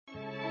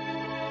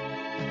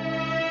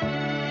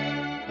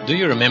Do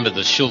you remember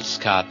the Schultz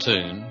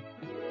cartoon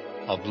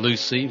of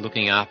Lucy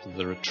looking after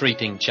the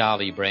retreating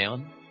Charlie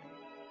Brown?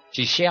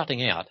 She's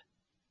shouting out,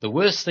 "The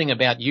worst thing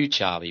about you,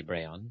 Charlie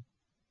Brown,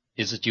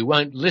 is that you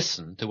won't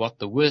listen to what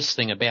the worst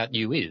thing about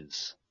you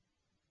is."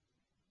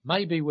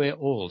 Maybe we're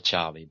all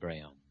Charlie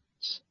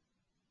Browns.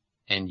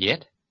 And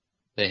yet,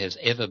 there has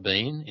ever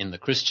been in the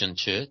Christian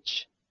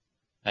church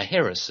a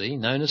heresy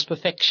known as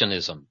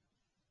perfectionism,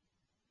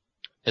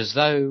 as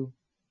though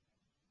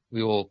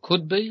we all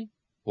could be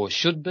or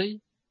should be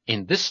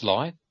in this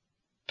life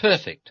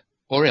perfect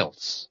or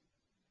else.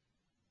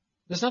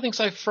 There's nothing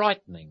so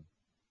frightening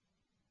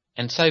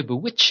and so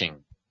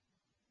bewitching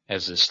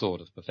as this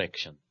thought of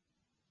perfection.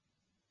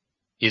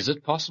 Is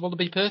it possible to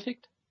be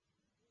perfect?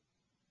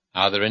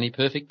 Are there any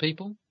perfect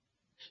people?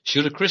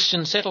 Should a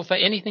Christian settle for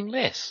anything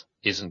less?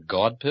 Isn't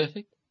God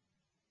perfect?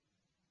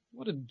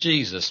 What did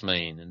Jesus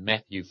mean in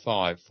Matthew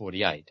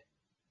 5:48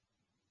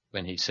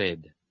 when he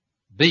said,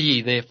 "Be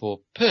ye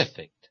therefore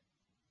perfect,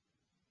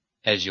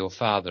 as your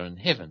Father in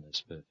heaven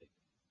is perfect"?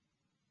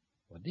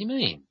 What did he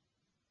mean?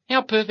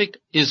 How perfect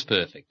is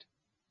perfect?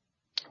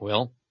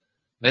 Well,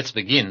 let's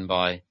begin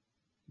by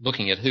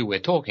looking at who we're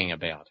talking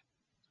about.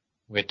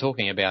 We're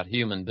talking about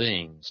human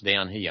beings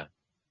down here.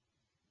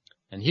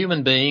 And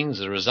human beings,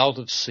 as a result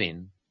of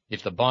sin,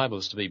 if the Bible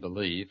is to be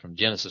believed from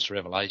Genesis to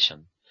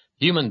Revelation,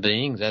 human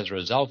beings, as a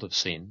result of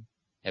sin,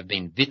 have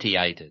been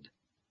vitiated,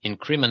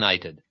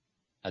 incriminated,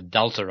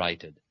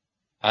 adulterated,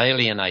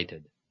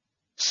 alienated,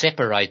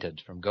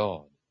 separated from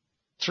God.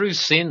 Through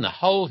sin, the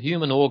whole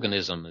human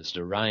organism is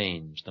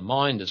deranged, the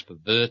mind is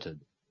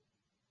perverted,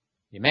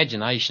 the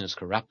imagination is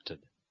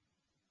corrupted.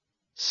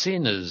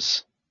 Sin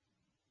has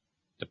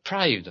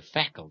depraved the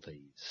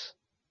faculties,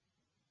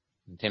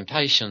 and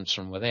temptations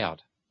from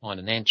without find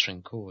an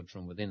answering chord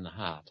from within the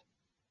heart,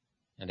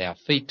 and our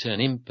feet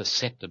turn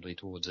imperceptibly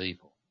towards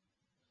evil.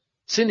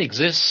 Sin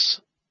exists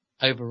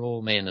over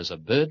all men as a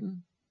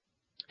burden,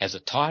 as a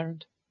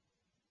tyrant,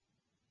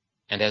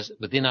 and as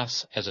within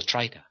us as a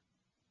traitor.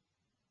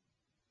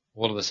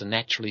 All of us are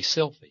naturally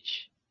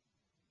selfish,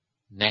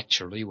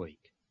 naturally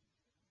weak.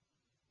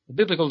 The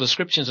biblical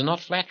descriptions are not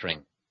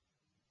flattering.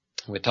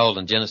 We're told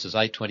in Genesis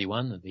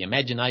 8:21 that the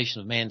imagination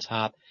of man's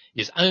heart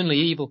is only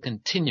evil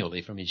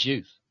continually from his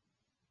youth.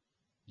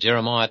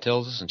 Jeremiah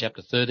tells us in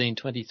chapter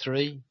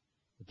 13:23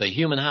 that the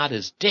human heart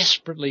is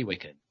desperately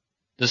wicked,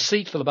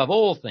 deceitful above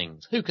all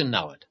things. Who can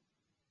know it?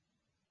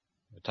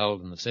 We're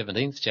told in the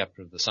 17th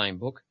chapter of the same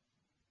book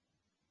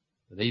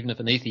that even if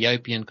an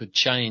Ethiopian could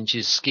change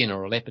his skin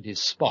or a leopard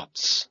his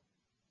spots,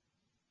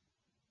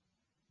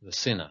 the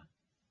sinner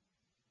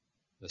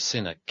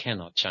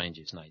cannot change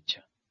his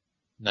nature,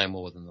 no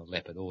more than the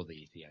leopard or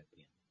the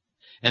Ethiopian.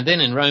 And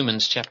then in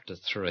Romans chapter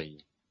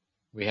 3,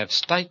 we have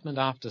statement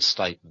after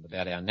statement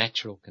about our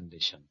natural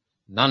condition.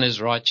 None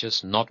is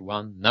righteous, not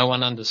one. No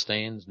one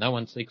understands. No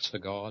one seeks for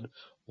God.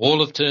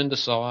 All have turned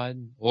aside.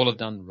 All have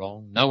done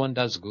wrong. No one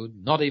does good,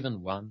 not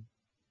even one.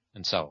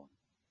 And so on.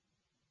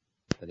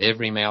 That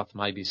every mouth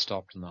may be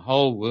stopped and the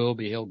whole world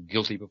be held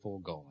guilty before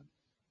God.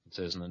 It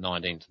says in the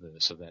 19th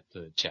verse of that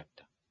 3rd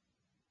chapter.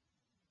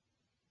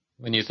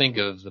 When you think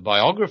of the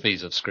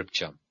biographies of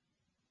Scripture,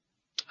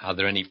 are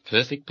there any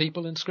perfect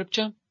people in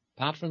Scripture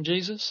apart from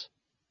Jesus?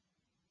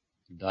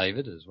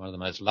 David is one of the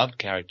most loved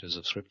characters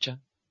of Scripture,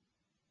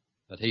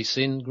 but he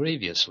sinned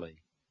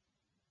grievously.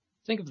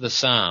 Think of the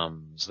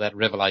Psalms, that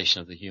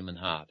revelation of the human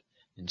heart.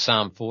 In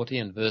Psalm 40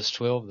 and verse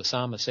 12, the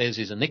psalmist says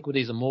his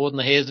iniquities are more than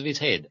the hairs of his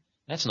head.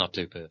 That's not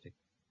too perfect.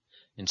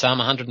 In Psalm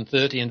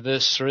 130 and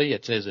verse 3,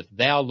 it says, "If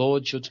thou,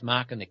 Lord, shouldst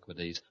mark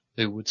iniquities,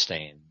 who would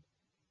stand?"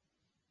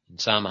 In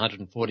Psalm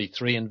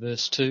 143 and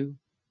verse 2,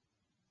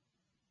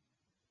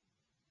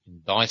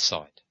 "In thy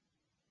sight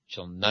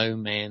shall no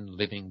man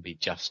living be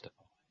justified."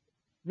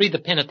 Read the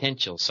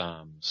penitential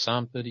Psalms,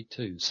 Psalm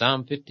 32,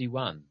 Psalm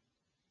 51.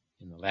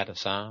 In the latter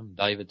psalm,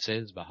 David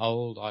says,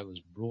 "Behold, I was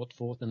brought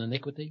forth in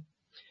iniquity,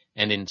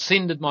 and in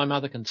sin did my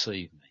mother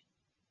conceive me."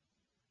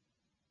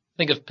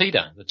 Think of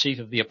Peter, the chief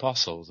of the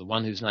apostles, the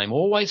one whose name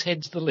always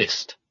heads the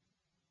list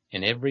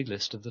in every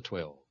list of the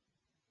 12.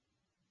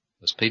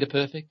 Was Peter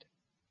perfect?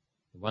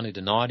 The one who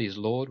denied his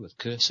Lord with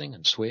cursing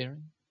and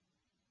swearing?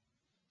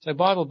 So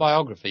Bible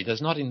biography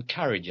does not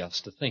encourage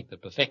us to think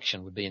that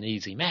perfection would be an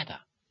easy matter,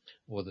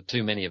 or that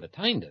too many have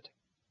attained it.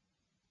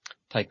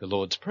 Take the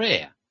Lord's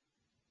Prayer.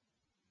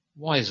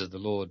 Why is it the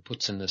Lord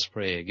puts in this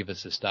prayer, "Give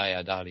us this day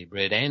our daily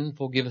bread, and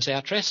forgive us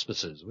our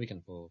trespasses"? We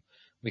can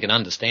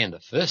understand the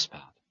first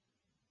part.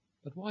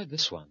 But why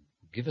this one?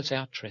 "Give us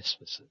our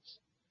trespasses."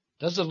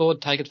 Does the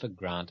Lord take it for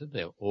granted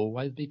there'll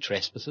always be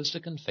trespasses to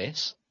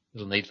confess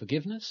that'll need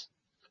forgiveness?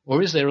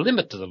 Or is there a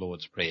limit to the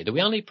Lord's Prayer? Do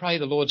we only pray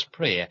the Lord's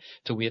Prayer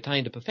till we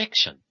attain to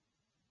perfection?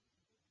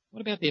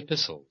 What about the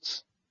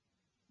epistles?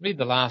 Read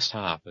the last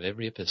half of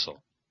every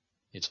epistle.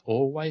 It's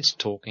always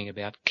talking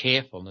about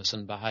carefulness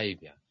and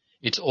behaviour.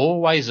 It's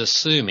always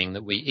assuming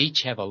that we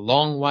each have a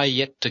long way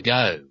yet to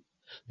go.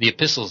 The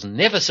epistles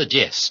never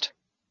suggest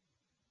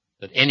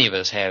that any of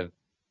us have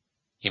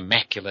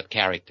immaculate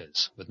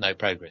characters with no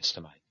progress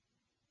to make.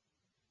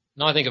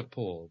 And I think of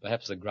Paul,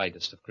 perhaps the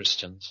greatest of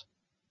Christians.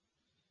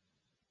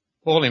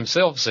 Paul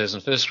himself says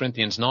in 1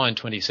 Corinthians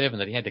 9:27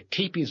 that he had to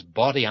keep his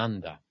body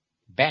under,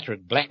 batter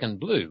it black and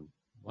blue,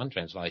 one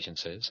translation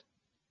says,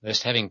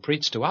 lest having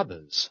preached to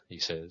others, he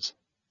says,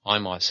 I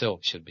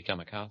myself should become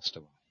a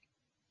castaway.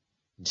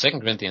 In 2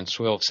 Corinthians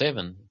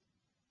 12:7,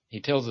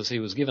 he tells us he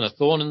was given a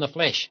thorn in the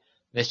flesh,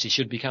 lest he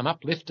should become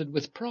uplifted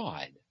with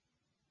pride.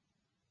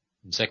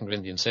 In 2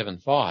 Corinthians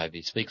 7:5,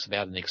 he speaks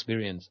about an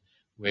experience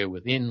where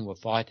within were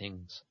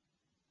fightings,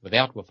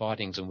 without were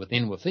fightings, and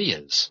within were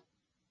fears.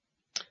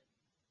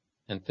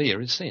 And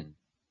fear is sin.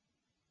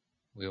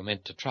 We were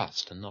meant to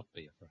trust and not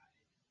be afraid.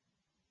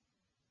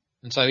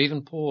 And so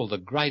even Paul, the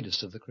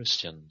greatest of the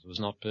Christians, was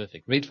not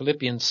perfect. Read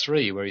Philippians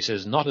 3, where he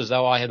says, not as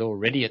though I had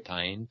already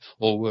attained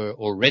or were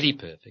already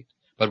perfect,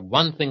 but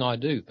one thing I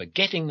do,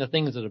 forgetting the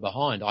things that are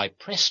behind, I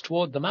press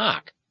toward the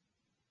mark.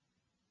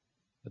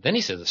 But then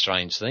he says a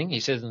strange thing. He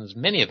says, and as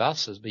many of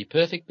us as be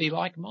perfect be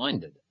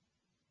like-minded.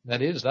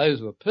 That is, those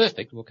who are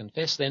perfect will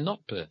confess they're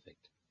not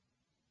perfect.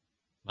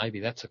 Maybe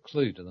that's a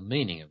clue to the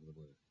meaning of the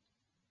word.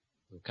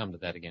 We'll come to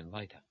that again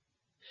later.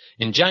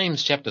 In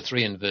James chapter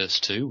 3 and verse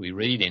 2, we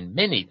read, in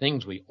many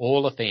things we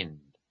all offend.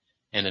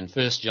 And in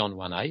 1 John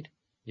 1:8,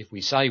 if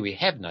we say we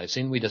have no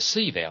sin, we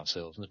deceive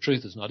ourselves, and the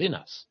truth is not in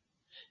us.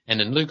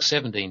 And in Luke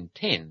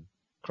 17:10,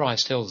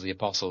 Christ tells the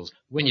apostles,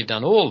 when you've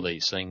done all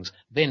these things,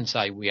 then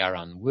say we are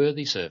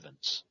unworthy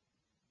servants.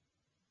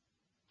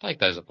 Take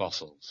those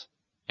apostles.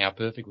 How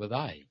perfect were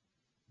they?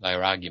 They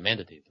were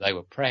argumentative. They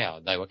were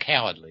proud. They were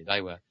cowardly.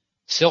 They were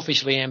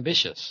selfishly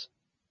ambitious.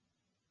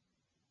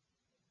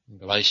 In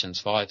Galatians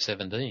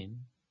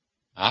 5:17,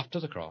 after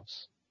the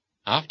cross,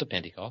 after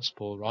Pentecost,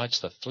 Paul writes,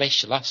 the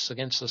flesh lusts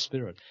against the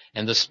spirit,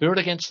 and the spirit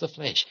against the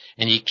flesh,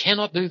 and ye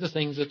cannot do the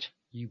things that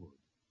ye would.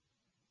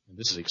 And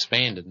this is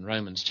expanded in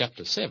Romans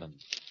chapter 7.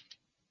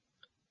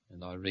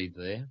 And I read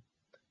there,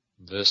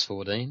 verse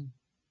 14,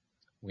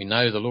 we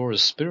know the law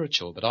is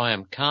spiritual, but I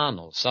am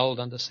carnal,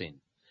 sold unto sin.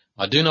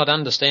 I do not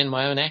understand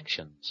my own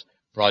actions,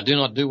 for I do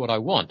not do what I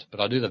want, but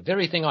I do the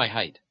very thing I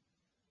hate.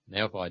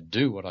 Now if I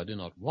do what I do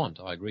not want,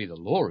 I agree the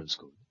law is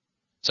good.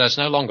 So it's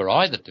no longer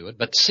I that do it,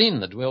 but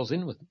sin that dwells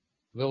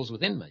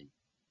within me.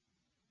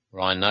 For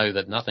I know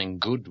that nothing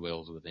good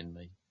dwells within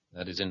me,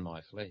 that is in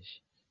my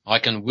flesh. I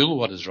can will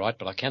what is right,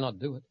 but I cannot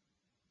do it.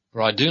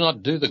 For I do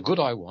not do the good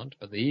I want,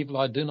 but the evil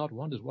I do not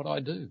want is what I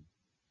do.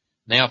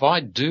 Now if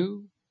I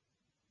do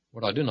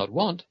what I do not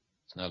want,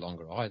 it's no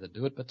longer I that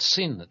do it, but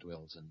sin that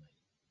dwells in me.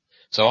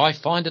 So I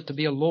find it to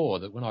be a law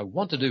that when I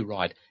want to do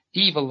right,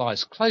 evil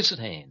lies close at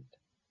hand.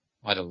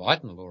 I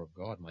delight in the law of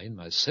God, my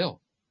inmost self,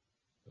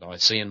 but I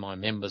see in my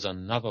members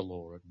another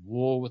law at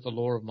war with the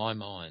law of my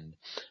mind,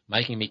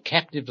 making me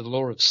captive to the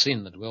law of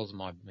sin that dwells in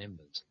my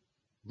members.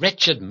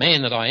 Wretched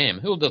man that I am,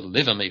 who will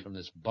deliver me from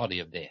this body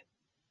of death?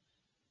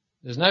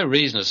 There's no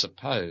reason to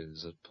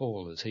suppose that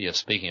Paul is here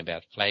speaking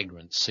about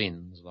flagrant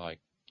sins like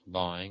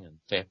lying and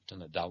theft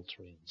and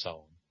adultery and so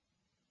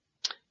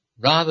on.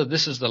 Rather,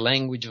 this is the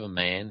language of a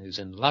man who's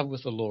in love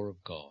with the law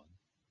of God,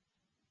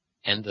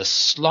 and the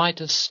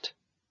slightest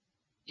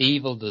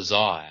evil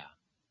desire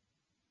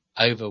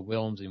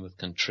overwhelms him with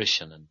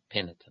contrition and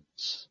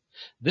penitence.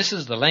 This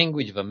is the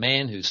language of a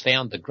man who's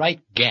found the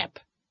great gap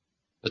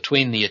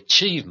between the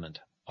achievement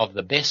of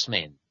the best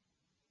men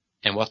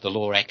and what the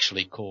law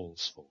actually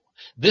calls for.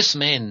 This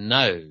man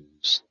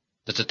knows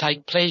that to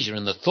take pleasure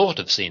in the thought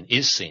of sin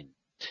is sin.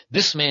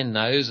 This man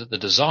knows that the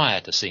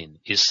desire to sin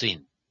is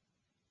sin.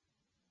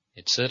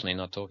 It's certainly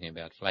not talking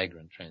about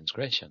flagrant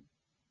transgression,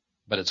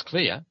 but it's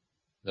clear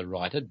the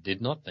writer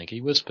did not think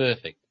he was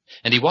perfect.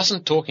 And he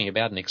wasn't talking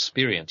about an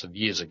experience of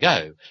years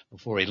ago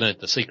before he learnt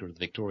the secret of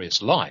the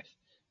victorious life.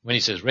 When he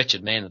says,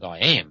 wretched man that I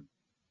am,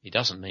 he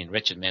doesn't mean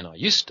wretched man I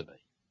used to be.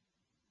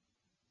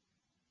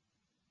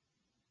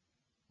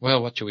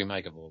 Well, what shall we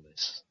make of all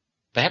this?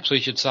 Perhaps we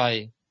should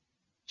say,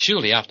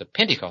 surely after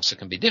Pentecost it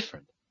can be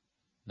different.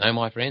 No,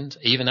 my friends,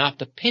 even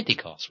after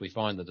Pentecost we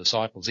find the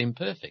disciples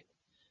imperfect.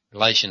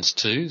 Galatians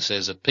 2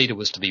 says that Peter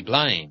was to be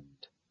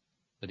blamed,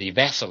 that he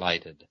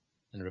vacillated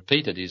and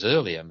repeated his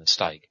earlier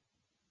mistake,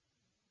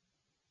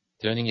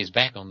 turning his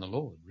back on the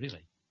Lord,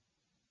 really.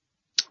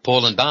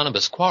 Paul and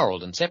Barnabas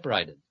quarrelled and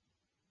separated.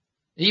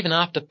 Even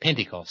after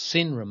Pentecost,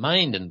 sin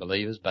remained in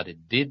believers, but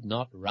it did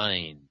not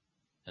reign.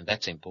 And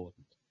that's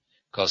important,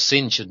 because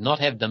sin should not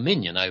have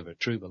dominion over a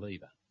true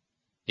believer.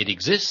 It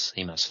exists,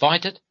 he must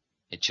fight it,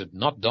 it should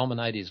not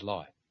dominate his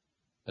life.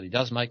 But he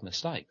does make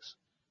mistakes.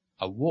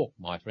 A walk,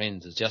 my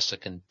friends, is just a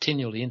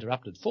continually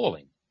interrupted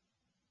falling.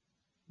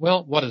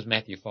 Well, what does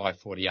Matthew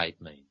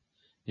 5:48 mean?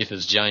 If,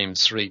 as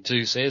James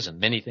 3:2 says, in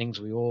many things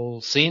we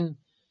all sin,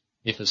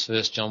 if, as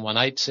 1 John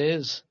 1:8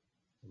 says,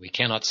 we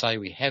cannot say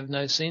we have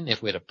no sin,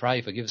 if we're to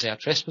pray, forgive us our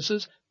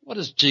trespasses, what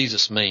does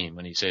Jesus mean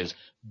when he says,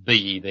 be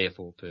ye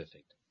therefore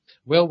perfect?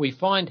 Well, we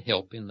find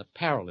help in the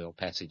parallel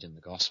passage in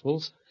the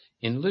Gospels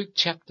in Luke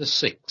chapter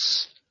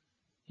 6.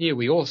 Here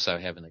we also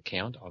have an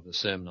account of the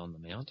Sermon on the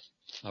Mount.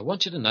 I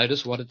want you to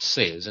notice what it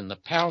says in the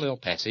parallel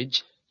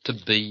passage, to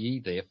be ye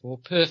therefore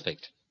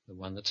perfect, the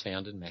one that's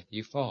found in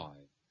Matthew 5.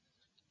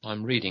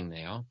 I'm reading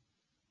now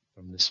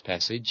from this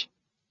passage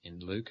in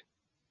Luke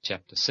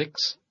chapter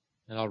 6,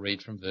 and I'll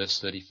read from verse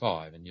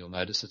 35, and you'll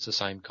notice it's the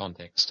same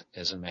context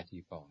as in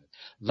Matthew 5.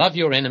 Love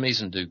your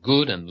enemies and do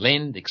good and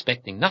lend,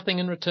 expecting nothing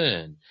in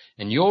return,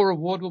 and your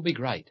reward will be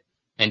great,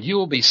 and you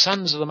will be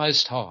sons of the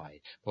Most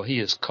High, for he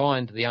is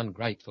kind to the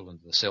ungrateful and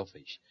to the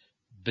selfish.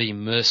 Be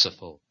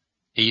merciful,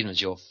 even as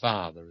your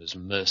Father is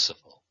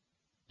merciful.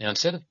 Now,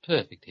 instead of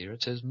perfect here,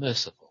 it says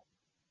merciful.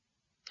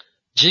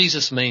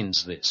 Jesus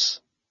means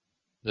this,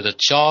 that a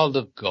child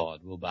of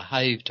God will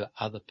behave to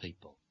other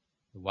people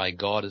the way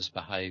God has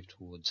behaved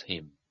towards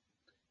him.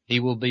 He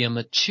will be a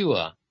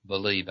mature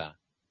believer,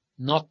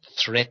 not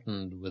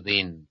threatened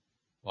within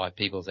by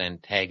people's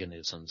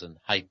antagonisms and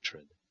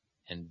hatred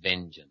and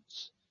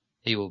vengeance.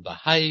 He will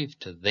behave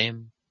to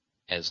them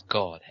as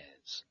God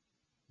has,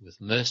 with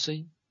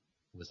mercy,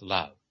 with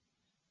love.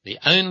 The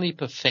only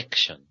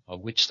perfection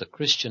of which the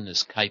Christian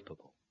is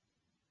capable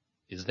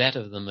is that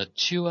of the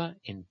mature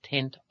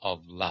intent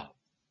of love.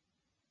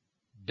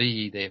 Be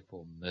ye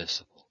therefore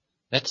merciful.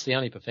 That's the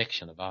only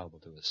perfection available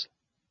to us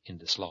in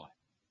this life.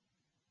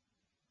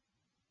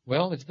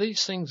 Well, if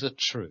these things are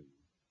true,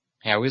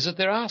 how is it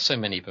there are so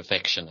many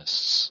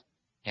perfectionists?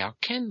 How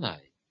can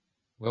they?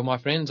 Well, my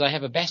friends, they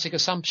have a basic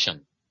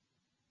assumption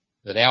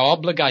that our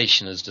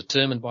obligation is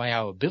determined by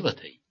our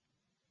ability.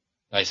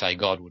 They say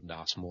God wouldn't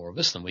ask more of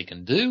us than we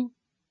can do,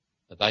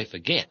 but they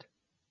forget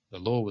the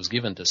law was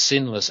given to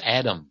sinless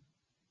Adam,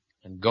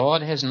 and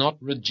God has not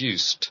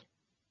reduced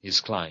his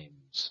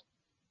claims.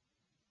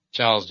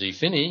 Charles G.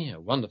 Finney,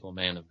 a wonderful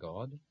man of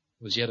God,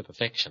 was yet a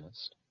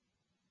perfectionist,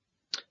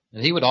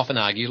 and he would often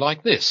argue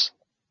like this.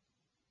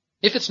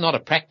 If it's not a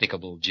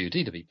practicable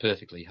duty to be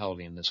perfectly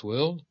holy in this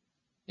world,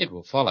 it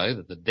will follow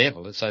that the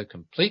devil has so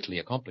completely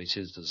accomplished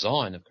his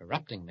design of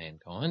corrupting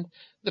mankind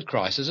that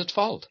Christ is at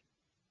fault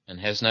and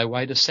has no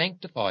way to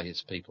sanctify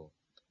his people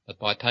but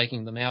by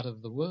taking them out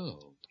of the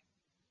world.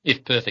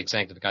 If perfect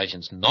sanctification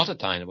is not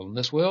attainable in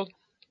this world,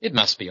 it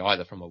must be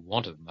either from a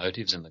want of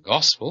motives in the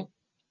gospel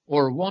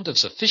or a want of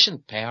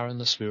sufficient power in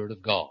the Spirit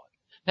of God.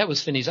 That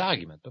was Finney's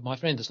argument, but my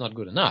friend, it's not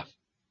good enough.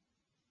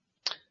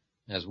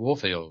 As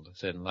Warfield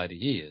said in later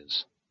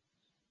years,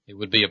 it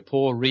would be a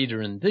poor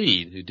reader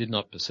indeed who did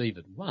not perceive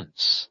at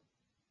once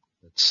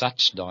that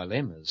such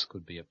dilemmas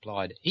could be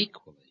applied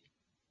equally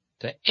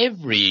to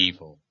every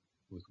evil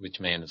with which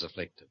man is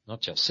afflicted,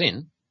 not just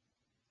sin,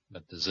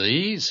 but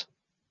disease,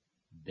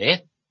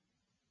 death,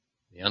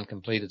 the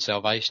uncompleted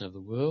salvation of the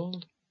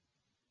world.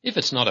 If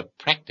it's not a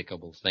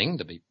practicable thing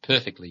to be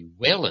perfectly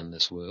well in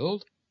this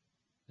world,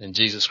 then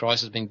Jesus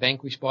Christ has been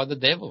vanquished by the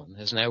devil and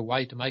has no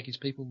way to make his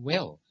people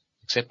well,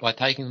 except by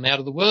taking them out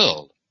of the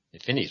world,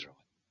 if Finney's right.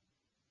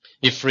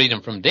 If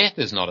freedom from death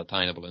is not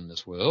attainable in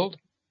this world,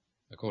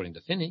 according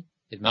to Finney,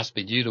 it must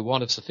be due to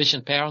want of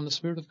sufficient power in the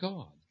Spirit of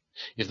God.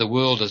 If the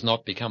world does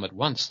not become at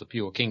once the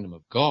pure kingdom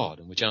of God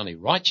in which only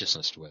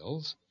righteousness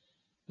dwells,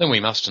 then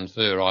we must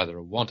infer either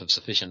a want of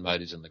sufficient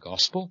motives in the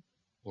gospel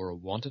or a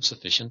want of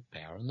sufficient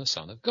power in the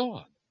Son of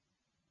God.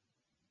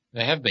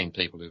 There have been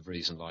people who've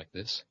reasoned like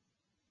this,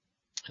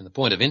 and the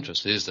point of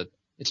interest is that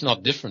it's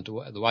not different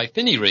to the way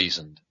Finney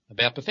reasoned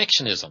about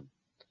perfectionism.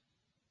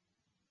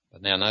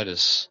 But now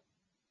notice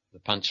the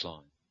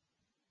punchline.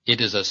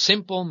 It is a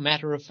simple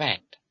matter of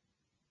fact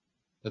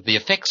that the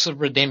effects of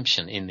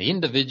redemption in the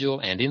individual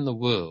and in the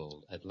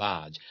world at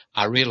large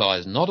are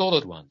realized not all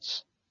at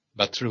once,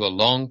 but through a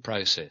long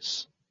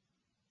process,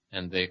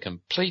 and their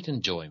complete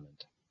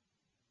enjoyment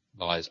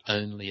lies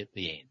only at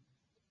the end.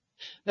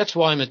 That's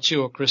why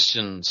mature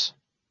Christians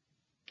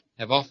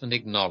have often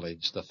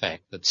acknowledged the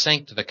fact that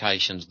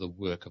sanctification is the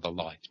work of a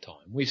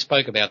lifetime. We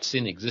spoke about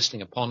sin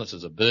existing upon us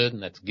as a burden,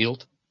 that's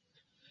guilt.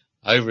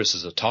 Over us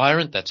as a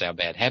tyrant, that's our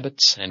bad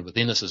habits, and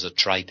within us as a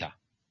traitor,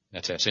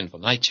 that's our sinful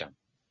nature.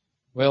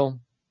 Well,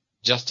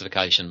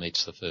 justification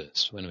meets the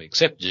first. When we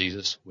accept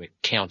Jesus, we're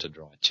counted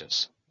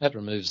righteous. That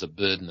removes the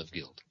burden of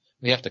guilt.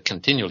 We have to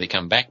continually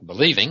come back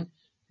believing,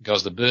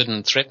 because the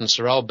burden threatens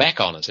to roll back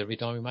on us every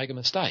time we make a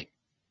mistake.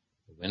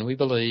 But when we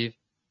believe,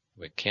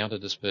 we're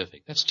counted as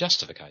perfect. That's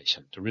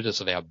justification, to rid us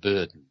of our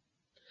burden.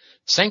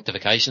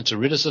 Sanctification, to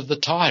rid us of the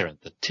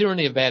tyrant, the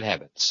tyranny of bad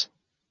habits.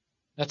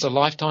 That's a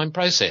lifetime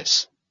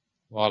process.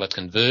 While at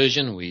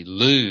conversion we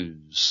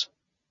lose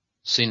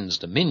sin's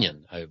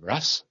dominion over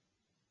us,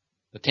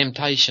 the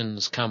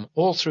temptations come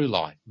all through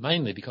life,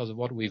 mainly because of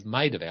what we've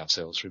made of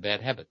ourselves through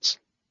bad habits.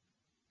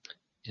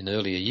 In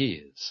earlier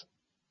years,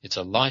 it's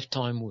a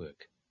lifetime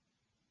work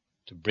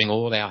to bring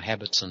all our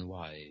habits and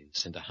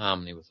ways into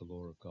harmony with the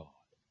law of God.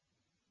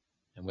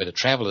 And we're to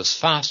travel as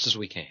fast as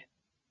we can.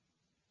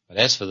 But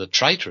as for the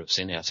traitor of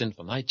sin, our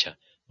sinful nature,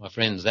 my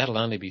friends, that'll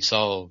only be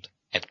solved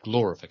at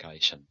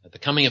glorification, at the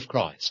coming of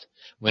Christ,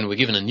 when we're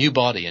given a new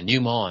body, a new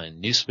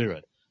mind, new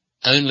spirit.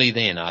 Only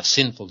then are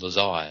sinful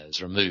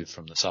desires removed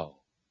from the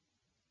soul.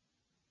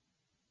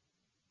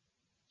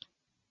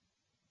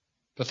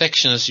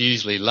 Perfectionists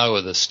usually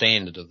lower the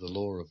standard of the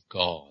law of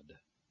God.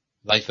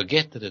 They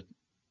forget that it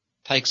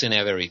takes in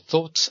our very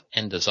thoughts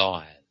and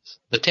desires.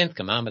 The 10th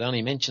commandment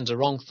only mentions a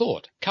wrong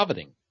thought,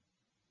 coveting.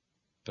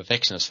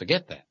 Perfectionists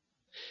forget that.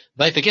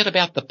 They forget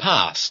about the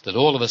past, that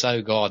all of us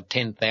owe God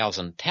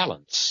 10,000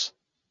 talents,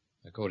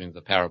 according to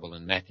the parable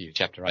in Matthew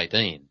chapter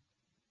 18.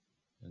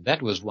 And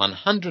that was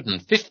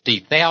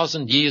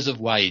 150,000 years of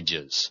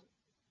wages.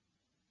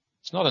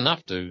 It's not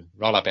enough to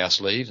roll up our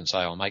sleeves and say,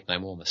 I'll make no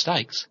more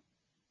mistakes.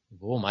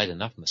 We've all made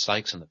enough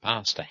mistakes in the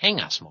past to hang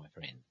us, my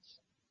friends.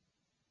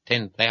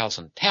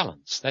 10,000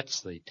 talents,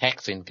 that's the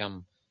tax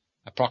income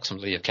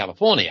approximately of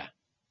California.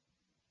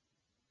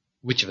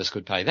 Which of us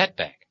could pay that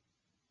back?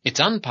 It's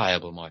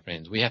unpayable, my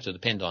friends. We have to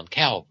depend on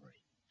Calvary.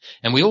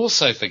 And we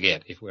also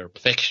forget, if we're a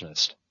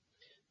perfectionist,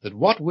 that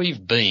what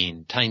we've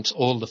been taints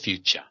all the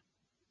future.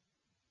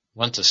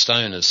 Once a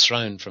stone is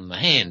thrown from the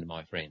hand,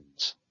 my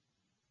friends,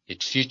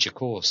 its future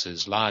course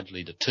is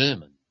largely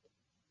determined.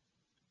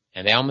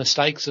 And our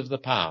mistakes of the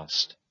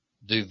past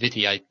do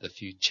vitiate the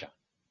future.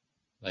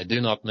 They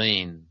do not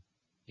mean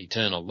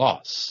eternal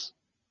loss,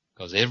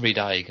 because every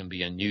day can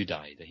be a new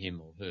day to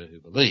him or her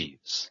who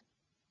believes.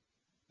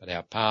 But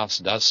our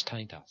past does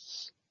taint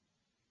us,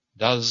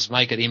 does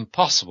make it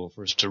impossible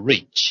for us to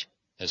reach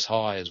as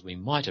high as we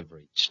might have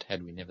reached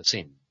had we never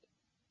sinned.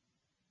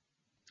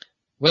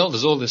 Well,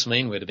 does all this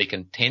mean we're to be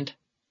content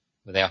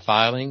with our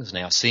failings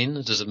and our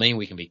sins? Does it mean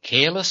we can be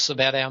careless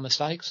about our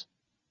mistakes?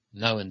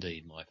 No,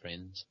 indeed, my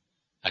friends.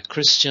 A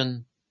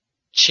Christian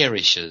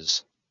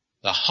cherishes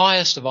the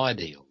highest of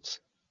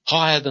ideals,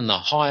 higher than the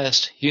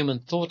highest human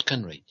thought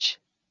can reach,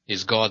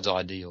 is God's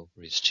ideal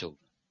for his children.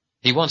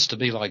 He wants to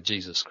be like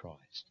Jesus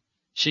Christ.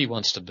 She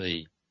wants to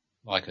be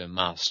like her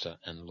Master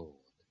and Lord.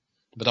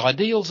 But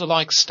ideals are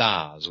like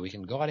stars. We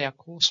can guide our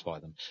course by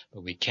them,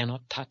 but we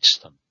cannot touch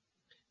them.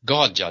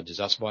 God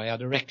judges us by our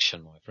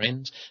direction, my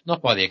friends,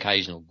 not by the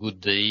occasional good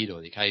deed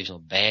or the occasional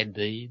bad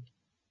deed,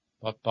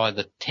 but by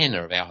the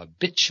tenor of our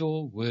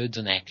habitual words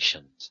and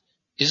actions.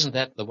 Isn't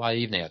that the way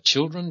even our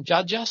children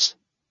judge us?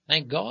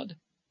 Thank God.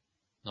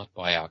 Not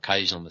by our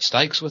occasional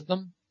mistakes with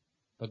them,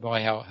 but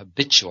by our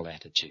habitual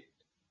attitude.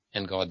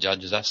 And God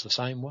judges us the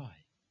same way.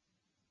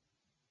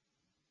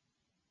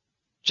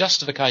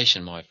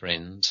 Justification, my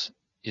friends,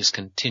 is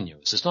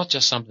continuous. It's not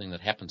just something that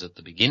happens at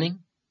the beginning.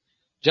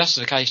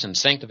 Justification and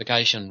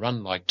sanctification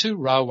run like two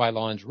railway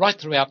lines right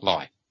throughout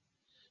life.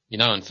 You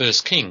know, in 1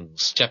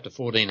 Kings chapter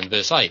 14 and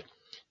verse 8,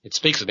 it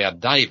speaks about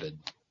David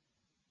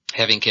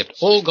having kept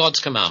all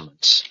God's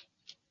commandments.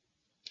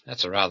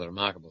 That's a rather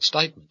remarkable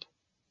statement.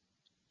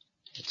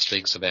 It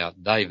speaks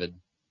about David,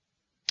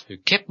 who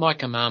kept my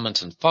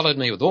commandments and followed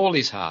me with all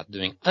his heart,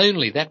 doing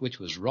only that which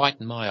was right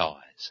in my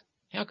eyes.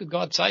 How could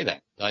God say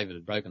that? David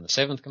had broken the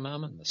 7th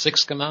commandment and the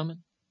 6th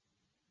commandment.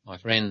 My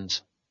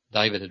friends,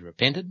 David had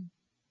repented,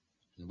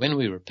 and when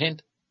we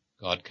repent,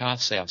 God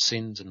casts our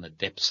sins in the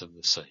depths of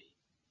the sea.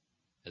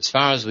 As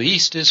far as the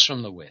east is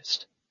from the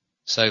west,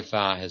 so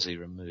far has he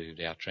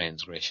removed our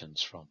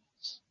transgressions from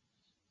us.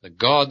 The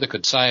God that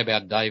could say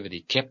about David,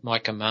 he kept my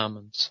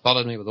commandments,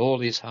 followed me with all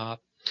his heart,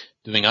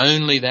 doing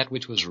only that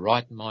which was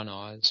right in mine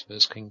eyes, 1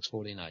 Kings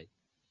 14:8.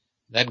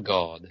 That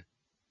God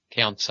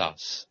counts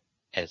us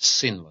as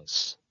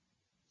sinless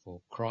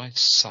for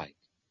Christ's sake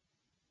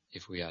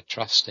if we are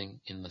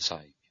trusting in the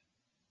Saviour.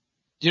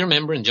 Do you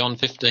remember in John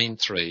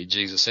 15:3,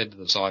 Jesus said to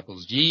the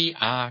disciples, ye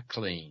are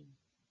clean.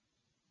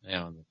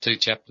 Now, in the 2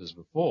 chapters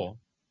before,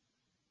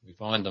 we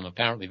find them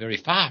apparently very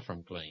far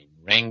from clean,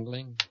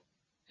 wrangling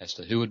as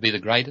to who would be the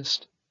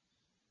greatest,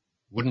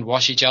 wouldn't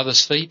wash each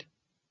other's feet.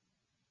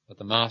 But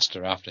the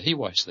Master, after he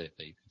washed their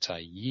feet, would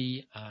say,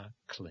 ye are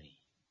clean.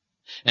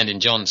 And in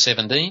John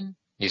 17,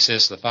 he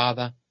says to the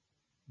Father,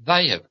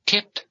 they have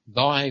kept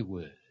thy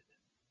word.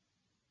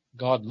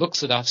 God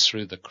looks at us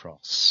through the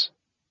cross.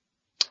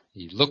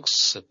 He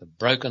looks at the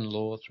broken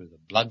law through the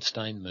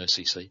blood-stained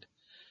mercy seat.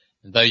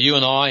 And though you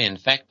and I, in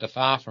fact, are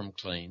far from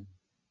clean,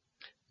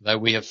 though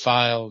we have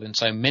failed in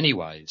so many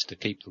ways to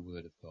keep the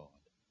word of God,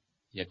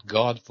 yet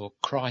God, for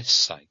Christ's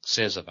sake,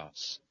 says of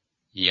us,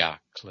 ye are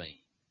clean.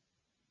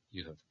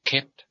 You have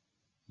kept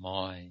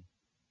my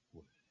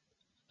word.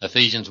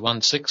 Ephesians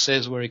 1:6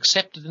 says we're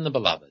accepted in the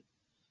beloved.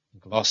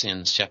 And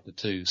Colossians chapter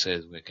 2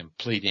 says we're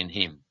complete in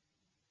him.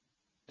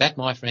 That,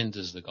 my friends,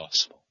 is the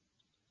gospel.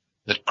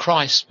 That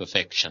Christ's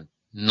perfection,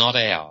 not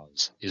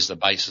ours, is the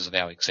basis of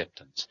our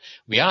acceptance.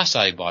 We are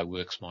saved by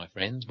works, my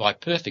friends, by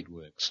perfect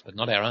works, but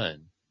not our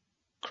own.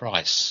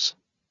 Christ's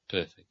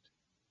perfect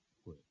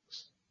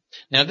works.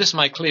 Now, this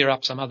may clear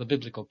up some other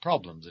biblical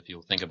problems if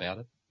you'll think about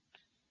it.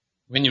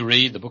 When you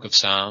read the book of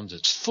Psalms,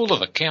 it's full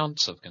of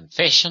accounts of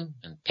confession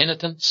and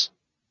penitence,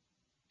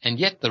 and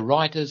yet the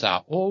writers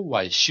are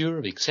always sure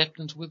of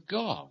acceptance with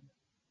God.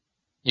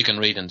 You can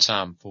read in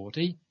Psalm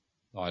 40,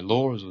 thy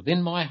law is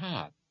within my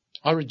heart.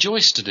 I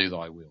rejoice to do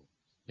thy will.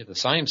 Yet the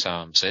same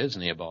psalm says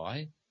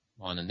nearby,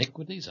 mine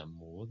iniquities are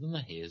more than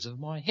the hairs of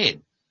my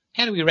head.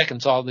 How do we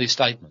reconcile these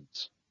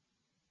statements?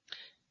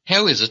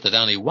 How is it that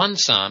only one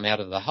psalm out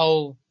of the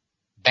whole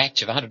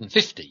batch of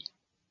 150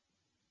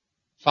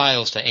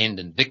 fails to end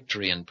in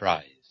victory and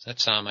praise?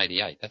 That's Psalm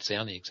 88. That's the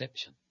only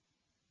exception.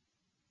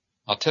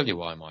 I'll tell you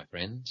why, my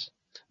friends.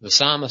 The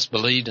psalmist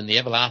believed in the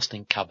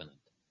everlasting covenant.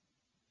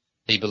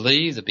 He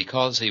believed that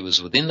because he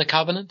was within the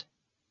covenant,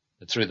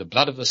 that through the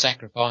blood of the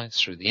sacrifice,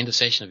 through the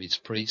intercession of his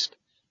priest,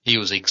 he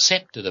was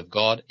accepted of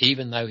God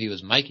even though he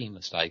was making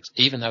mistakes,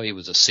 even though he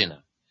was a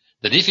sinner.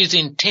 That if his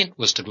intent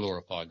was to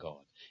glorify God,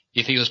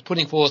 if he was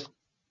putting forth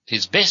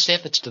his best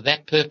efforts to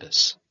that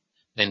purpose,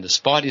 then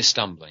despite his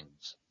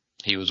stumblings,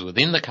 he was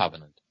within the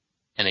covenant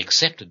and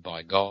accepted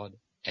by God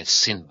as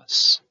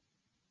sinless.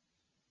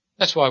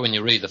 That's why when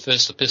you read the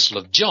first epistle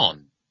of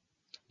John,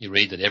 you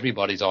read that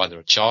everybody's either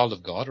a child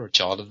of God or a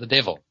child of the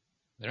devil.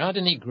 There aren't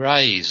any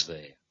greys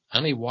there,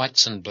 only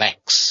whites and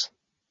blacks.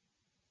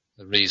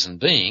 The reason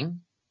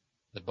being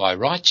that by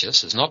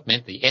righteous is not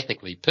meant the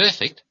ethically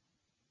perfect,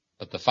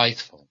 but the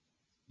faithful,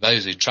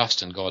 those who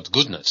trust in God's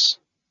goodness,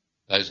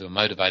 those who are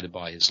motivated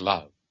by his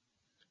love,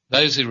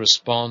 those who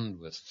respond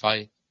with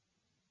faith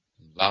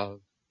and love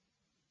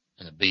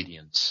and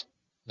obedience,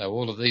 though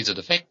all of these are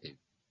defective.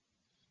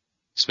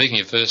 Speaking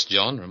of 1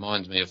 John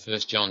reminds me of 1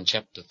 John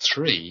chapter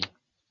 3,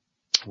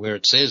 where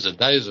it says that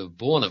those who are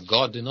born of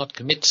God do not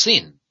commit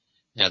sin.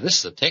 Now this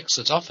is a text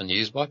that's often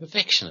used by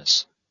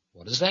perfectionists.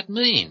 What does that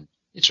mean?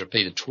 It's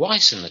repeated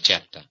twice in the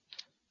chapter,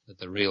 that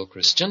the real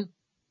Christian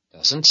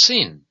doesn't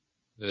sin.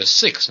 Verse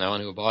 6, no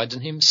one who abides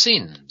in him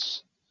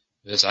sins.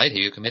 Verse 8,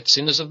 he who commits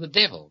sin is of the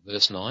devil.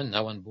 Verse 9,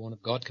 no one born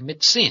of God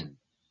commits sin.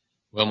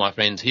 Well, my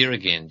friends, here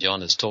again,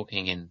 John is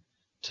talking in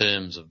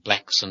terms of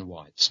blacks and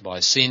whites. By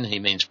sin, he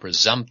means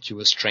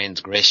presumptuous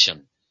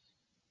transgression.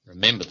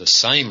 Remember, the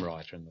same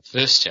writer in the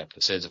first chapter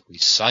says if we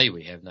say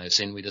we have no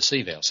sin, we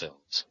deceive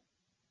ourselves.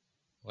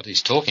 What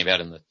he's talking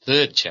about in the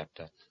third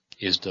chapter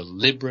is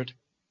deliberate,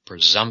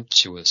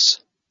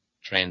 presumptuous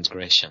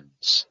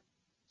transgressions.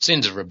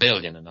 Sins of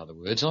rebellion, in other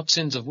words, not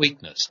sins of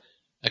weakness.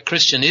 A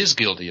Christian is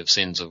guilty of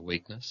sins of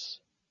weakness,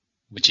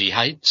 which he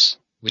hates,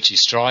 which he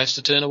strives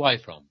to turn away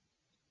from.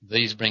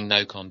 These bring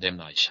no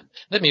condemnation.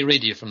 Let me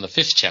read you from the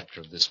 5th chapter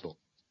of this book.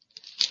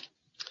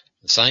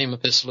 The same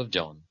epistle of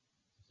John,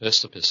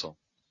 first epistle.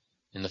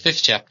 In the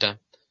 5th chapter, it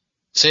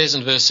says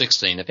in verse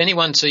 16, if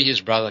anyone see his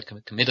brother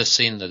commit a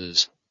sin that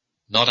is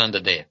not unto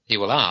death, he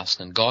will ask,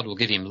 and God will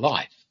give him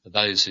life for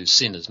those whose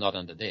sin is not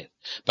unto death.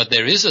 But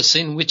there is a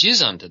sin which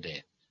is unto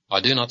death. I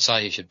do not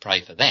say he should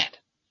pray for that.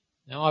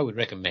 Now I would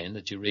recommend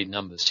that you read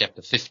Numbers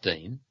chapter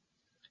 15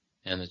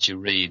 and that you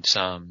read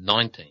Psalm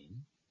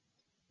 19,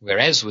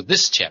 whereas with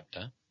this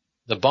chapter,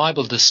 the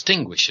Bible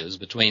distinguishes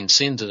between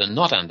sins that are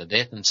not unto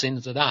death and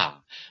sins that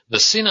are. The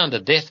sin unto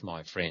death,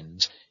 my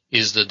friends,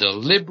 is the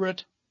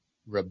deliberate,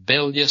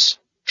 rebellious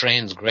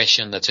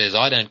transgression that says,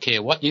 I don't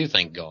care what you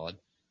think, God,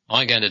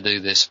 I'm going to do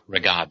this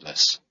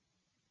regardless.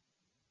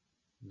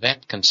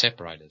 That can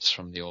separate us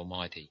from the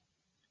Almighty.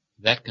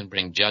 That can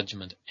bring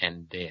judgment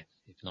and death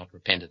if not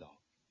repented of.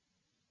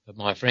 But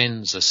my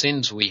friends, the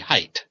sins we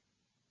hate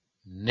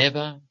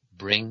never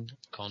bring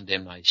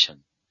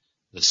condemnation.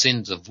 The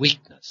sins of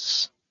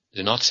weakness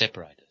do not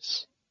separate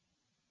us.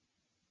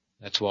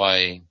 That's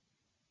why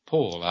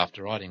Paul,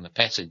 after writing the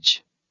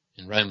passage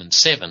in Romans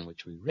 7,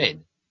 which we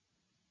read,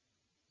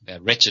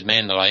 about wretched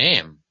man that I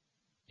am,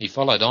 he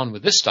followed on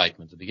with this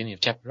statement at the beginning of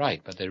chapter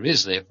 8, but there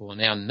is therefore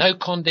now no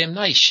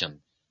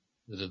condemnation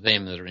to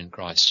them that are in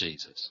Christ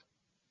Jesus.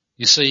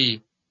 You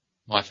see,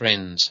 my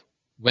friends,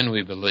 when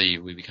we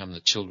believe, we become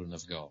the children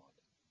of God.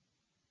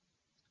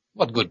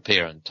 What good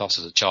parent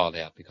tosses a child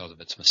out because of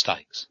its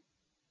mistakes?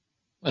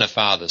 When a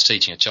father is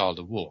teaching a child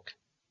to walk,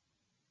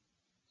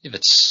 if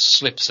it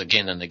slips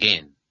again and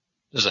again,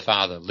 does the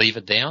father leave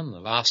it down the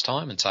last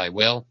time and say,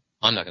 well,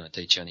 I'm not going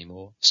to teach you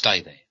anymore,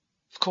 stay there?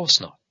 Of course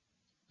not.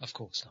 Of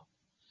course not.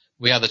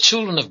 We are the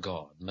children of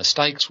God.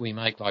 Mistakes we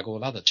make like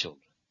all other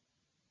children.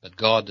 But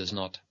God does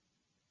not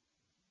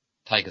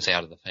take us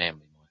out of the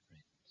family, my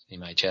friends. He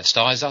may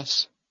chastise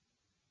us,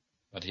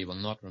 but he will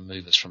not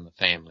remove us from the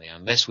family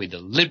unless we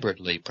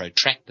deliberately,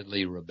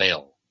 protractedly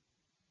rebel.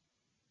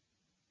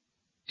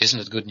 Isn't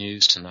it good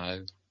news to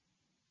know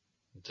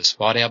that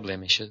despite our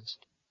blemishes,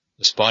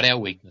 despite our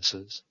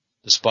weaknesses,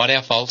 despite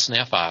our faults and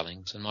our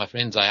failings, and my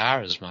friends, they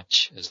are as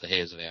much as the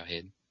hairs of our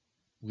head,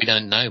 we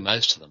don't know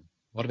most of them.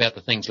 What about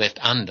the things left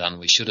undone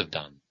we should have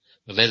done?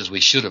 The letters we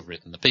should have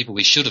written, the people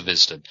we should have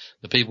visited,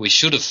 the people we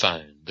should have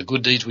phoned, the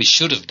good deeds we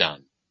should have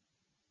done.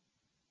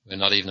 We're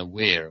not even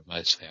aware of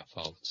most of our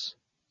faults.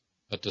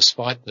 But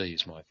despite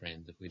these, my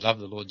friend, if we love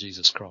the Lord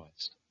Jesus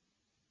Christ,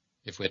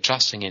 if we're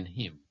trusting in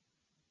him,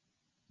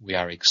 we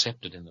are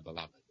accepted in the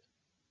beloved.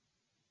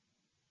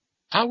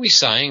 Are we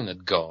saying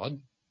that God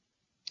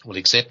will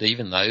accept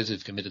even those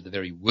who've committed the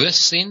very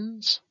worst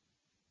sins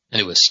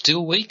and who are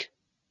still weak?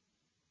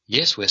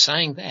 Yes, we're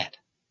saying that.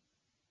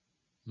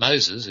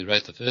 Moses, who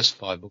wrote the first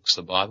 5 books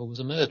of the Bible, was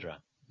a murderer.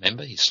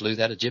 Remember, he slew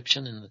that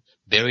Egyptian and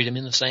buried him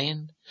in the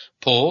sand.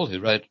 Paul, who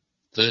wrote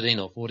 13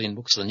 or 14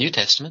 books of the New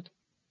Testament,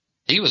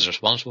 he was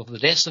responsible for the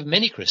deaths of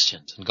many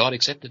Christians, and God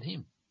accepted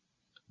him.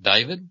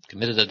 David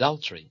committed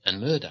adultery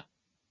and murder.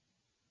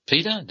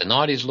 Peter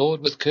denied his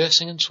Lord with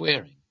cursing and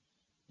swearing,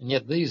 and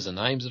yet these are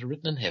the names that are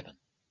written in heaven.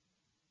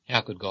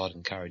 How could God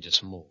encourage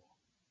us more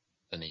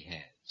than he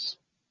has?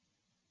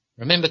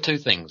 Remember 2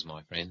 things,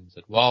 my friends,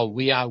 that while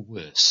we are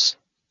worse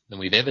than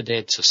we've ever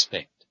dared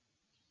suspect,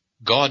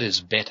 God is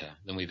better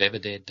than we've ever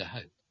dared to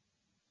hope.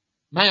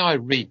 May I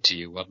read to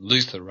you what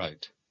Luther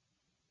wrote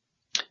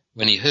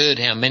when he heard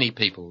how many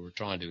people were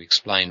trying to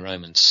explain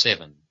Romans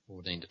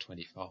 7:14 to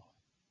 25.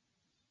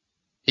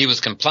 He was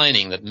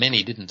complaining that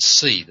many didn't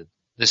see that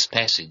this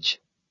passage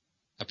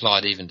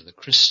applied even to the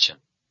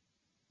Christian.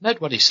 Note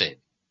what he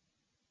said.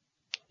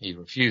 He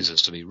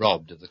refuses to be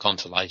robbed of the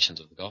consolations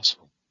of the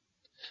gospel.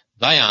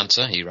 They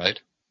answer, he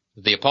wrote,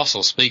 that the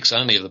apostle speaks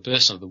only of the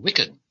person of the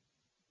wicked.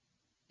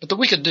 But the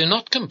wicked do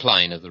not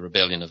complain of the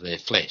rebellion of their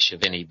flesh,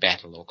 of any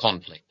battle or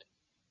conflict,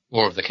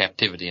 or of the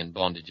captivity and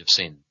bondage of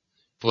sin.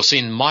 For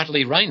sin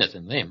mightily reigneth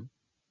in them.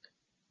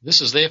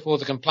 This is therefore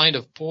the complaint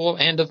of Paul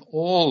and of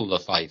all the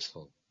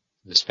faithful,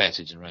 this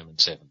passage in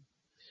Romans 7.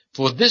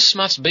 For this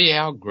must be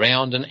our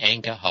ground and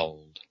anchor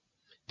hold,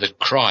 that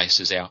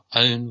Christ is our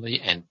only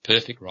and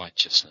perfect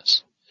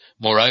righteousness.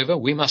 Moreover,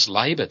 we must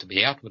labour to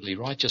be outwardly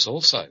righteous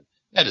also,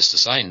 that is to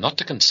say, not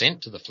to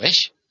consent to the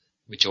flesh,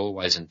 which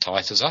always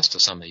entices us to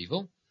some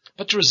evil,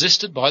 but to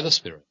resist it by the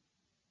Spirit.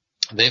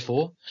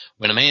 Therefore,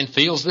 when a man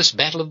feels this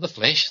battle of the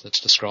flesh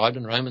that's described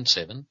in Romans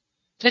 7,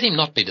 let him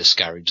not be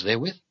discouraged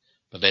therewith,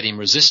 but let him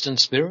resist in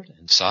spirit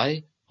and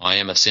say, I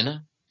am a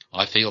sinner,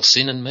 I feel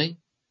sin in me,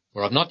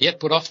 for I've not yet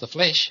put off the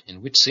flesh,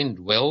 in which sin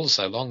dwells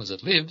so long as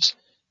it lives,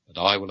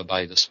 but I will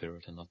obey the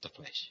Spirit and not the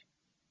flesh.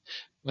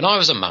 When I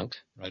was a monk,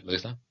 wrote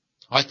Luther,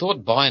 I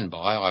thought by and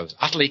by I was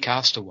utterly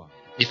cast away,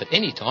 if at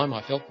any time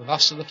I felt the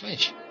lust of the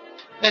flesh.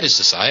 That is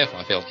to say, if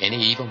I felt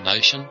any evil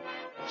notion,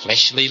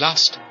 fleshly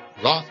lust,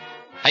 wrath,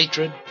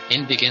 hatred,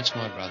 envy against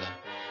my brother.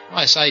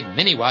 I essayed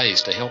many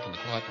ways to help and to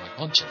quiet my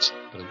conscience,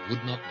 but it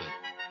would not do.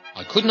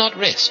 I could not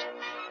rest.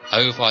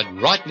 Oh, if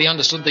I'd rightly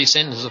understood these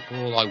sentences of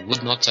Paul, I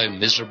would not so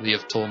miserably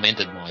have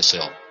tormented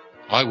myself.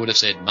 I would have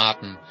said,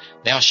 Martin,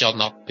 thou shalt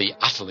not be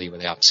utterly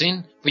without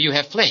sin, for you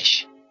have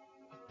flesh.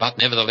 But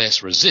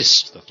nevertheless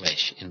resist the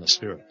flesh in the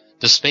Spirit.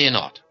 Despair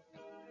not.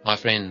 My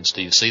friends,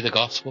 do you see the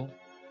gospel?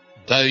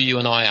 Though you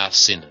and I are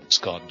sinners,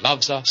 God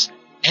loves us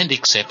and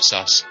accepts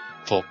us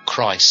for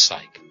Christ's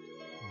sake.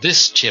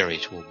 This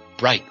cherish will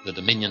break the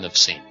dominion of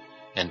sin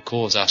and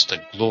cause us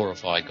to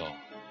glorify God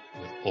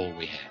with all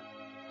we have.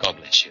 God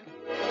bless you.